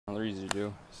they're easy to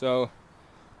do. So,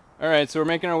 all right, so we're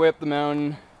making our way up the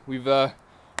mountain. We've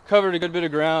covered a good bit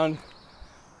of ground.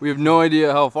 We have no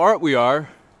idea how far up we are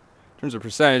in terms of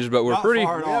percentage, but we're pretty. We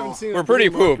haven't seen we're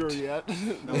pretty pooped yet.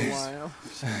 No while.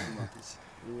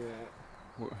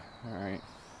 All right.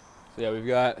 So yeah, we've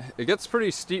got. It gets pretty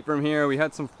steep from here. We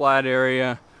had some flat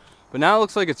area, but now it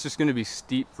looks like it's just going to be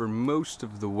steep for most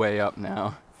of the way up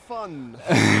now. Fun.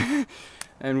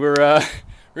 And we're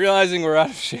realizing we're out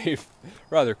of shape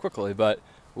rather quickly, but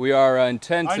we are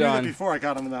intent I knew on that before I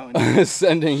got on the mountain.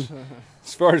 ascending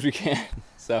as far as we can.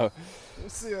 So. We'll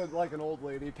see like an old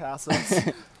lady pass us.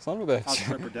 Son of a bitch. I'll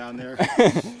trip her down there.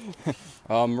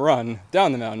 Run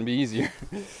down the mountain, be easier.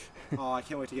 Oh, I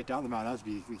can't wait to get down the mountain. That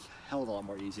would be a hell of a lot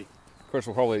more easy. Of course,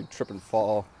 we'll probably trip and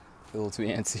fall. A little too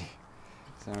antsy.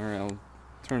 So, all right, I'll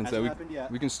turn this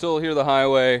out. We can still hear the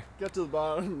highway. Get to the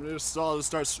bottom, we just all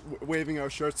start waving our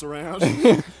shirts around.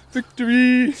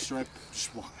 Victory! Stripe,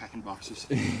 walk back in boxes.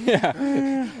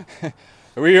 Yeah.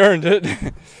 We earned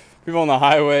it. People on the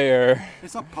highway are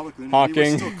It's not public nudity,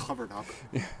 honking. we're still covered up.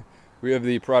 We have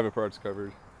the private parts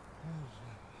covered.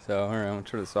 So, all right, I'll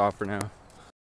turn this off for now.